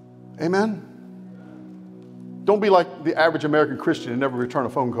 Amen? Don't be like the average American Christian and never return a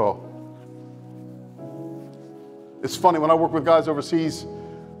phone call. It's funny, when I work with guys overseas,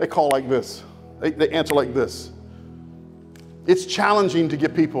 they call like this. They answer like this. It's challenging to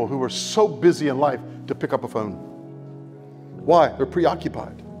get people who are so busy in life to pick up a phone. Why? They're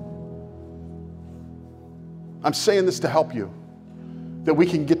preoccupied. I'm saying this to help you, that we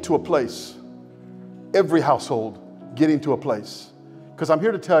can get to a place, every household getting to a place. Because I'm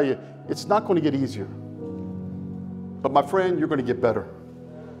here to tell you, it's not going to get easier. But my friend, you're going to get better.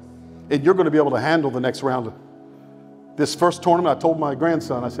 And you're going to be able to handle the next round. This first tournament, I told my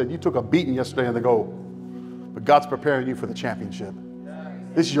grandson, I said, you took a beating yesterday in the goal, but God's preparing you for the championship.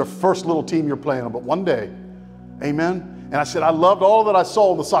 This is your first little team you're playing on, but one day, amen? And I said, I loved all that I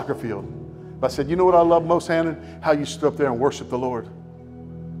saw on the soccer field. But I said, you know what I love most, Hannon? How you stood up there and worshiped the Lord.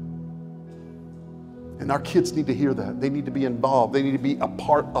 And our kids need to hear that. They need to be involved. They need to be a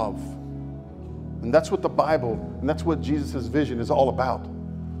part of. And that's what the Bible, and that's what Jesus' vision is all about,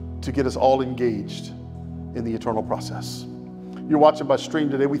 to get us all engaged in the eternal process. You're watching by stream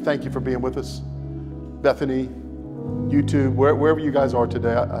today. We thank you for being with us. Bethany, YouTube, wherever you guys are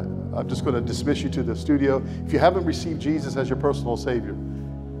today, I'm just going to dismiss you to the studio. If you haven't received Jesus as your personal Savior,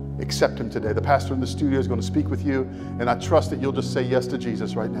 accept Him today. The pastor in the studio is going to speak with you, and I trust that you'll just say yes to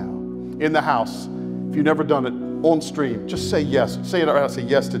Jesus right now. In the house, if you've never done it, on stream, just say yes. Say it out loud, say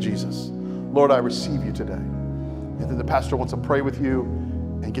yes to Jesus. Lord, I receive you today. And then the pastor wants to pray with you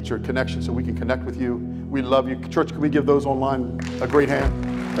and get your connection so we can connect with you. We love you. Church, can we give those online a great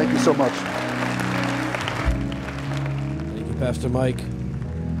hand? Thank you so much. Thank you, Pastor Mike.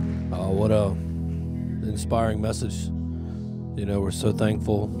 What a inspiring message. You know, we're so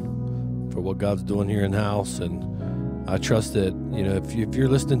thankful for what God's doing here in house, and I trust that, you know, if you're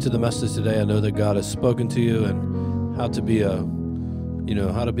listening to the message today, I know that God has spoken to you and how to be a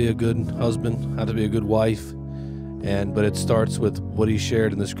good husband, how to be a good wife, but it starts with what he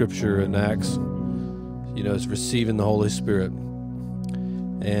shared in the scripture in Acts. You know, it's receiving the Holy Spirit.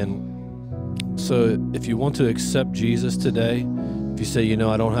 And so if you want to accept Jesus today, if you say, you know,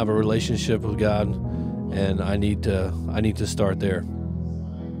 I don't have a relationship with God and I need to start there.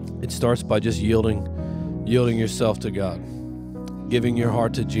 It starts by just yielding yourself to God, giving your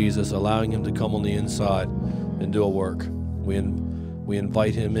heart to Jesus, allowing Him to come on the inside and do a work. We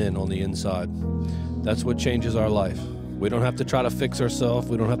invite Him in on the inside. That's what changes our life. We don't have to try to fix ourselves.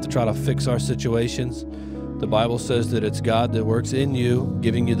 We don't have to try to fix our situations. The Bible says that it's God that works in you,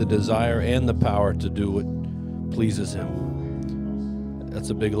 giving you the desire and the power to do what pleases Him. That's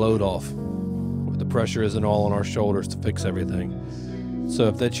a big load off. The pressure isn't all on our shoulders to fix everything. So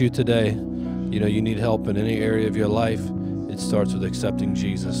if that's you today, you know, you need help in any area of your life, it starts with accepting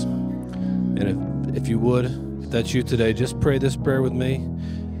Jesus. And if that's you today, just pray this prayer with me.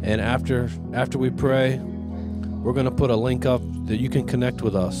 And after we pray, we're going to put a link up that you can connect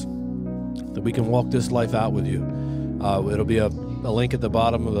with us, that we can walk this life out with you. It'll be a link at the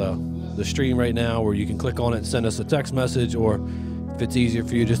bottom of the stream right now where you can click on it and send us a text message, or if it's easier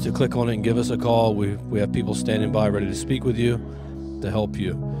for you just to click on it and give us a call, we have people standing by ready to speak with you to help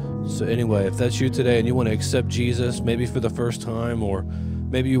you. So anyway, if that's you today and you want to accept Jesus, maybe for the first time, or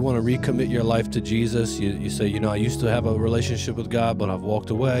maybe you want to recommit your life to Jesus, you say, you know, I used to have a relationship with God, but I've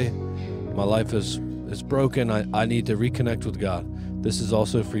walked away. My life is broken. I need to reconnect with God. This is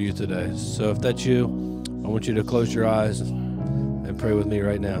also for you today. So if that's you, I want you to close your eyes and pray with me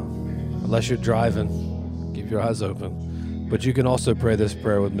right now. Unless you're driving, keep your eyes open. But you can also pray this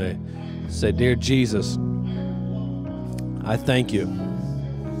prayer with me. Say, Dear Jesus, I thank you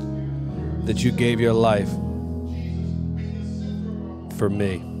that you gave your life for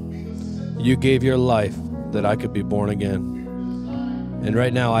me. You gave your life that I could be born again. And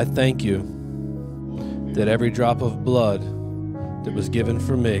right now I thank you that every drop of blood that was given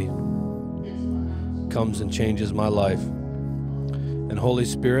for me comes and changes my life. And Holy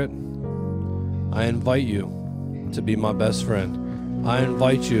Spirit, I invite you to be my best friend. I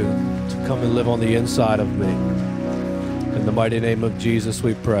invite you to come and live on the inside of me. In the mighty name of Jesus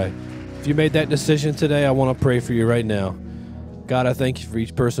we pray. If you made that decision today, I want to pray for you right now. God, I thank you for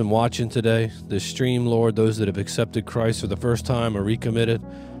each person watching today, this stream, Lord, those that have accepted Christ for the first time or recommitted.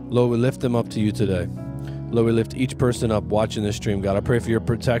 Lord, we lift them up to you today. Lord, we lift each person up watching this stream. God, I pray for your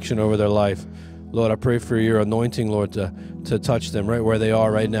protection over their life. Lord, I pray for your anointing, Lord, to touch them right where they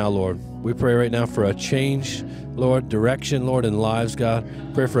are right now, Lord. We pray right now for a change, Lord, direction, Lord, in lives, God.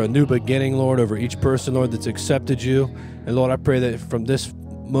 Pray for a new beginning, Lord, over each person, Lord, that's accepted you. And Lord, I pray that from this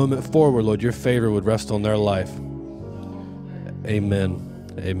moment forward, Lord, your favor would rest on their life.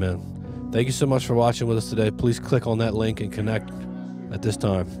 Amen. Amen. Thank you so much for watching with us today. Please click on that link and connect at this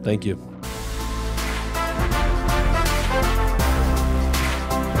time. Thank you.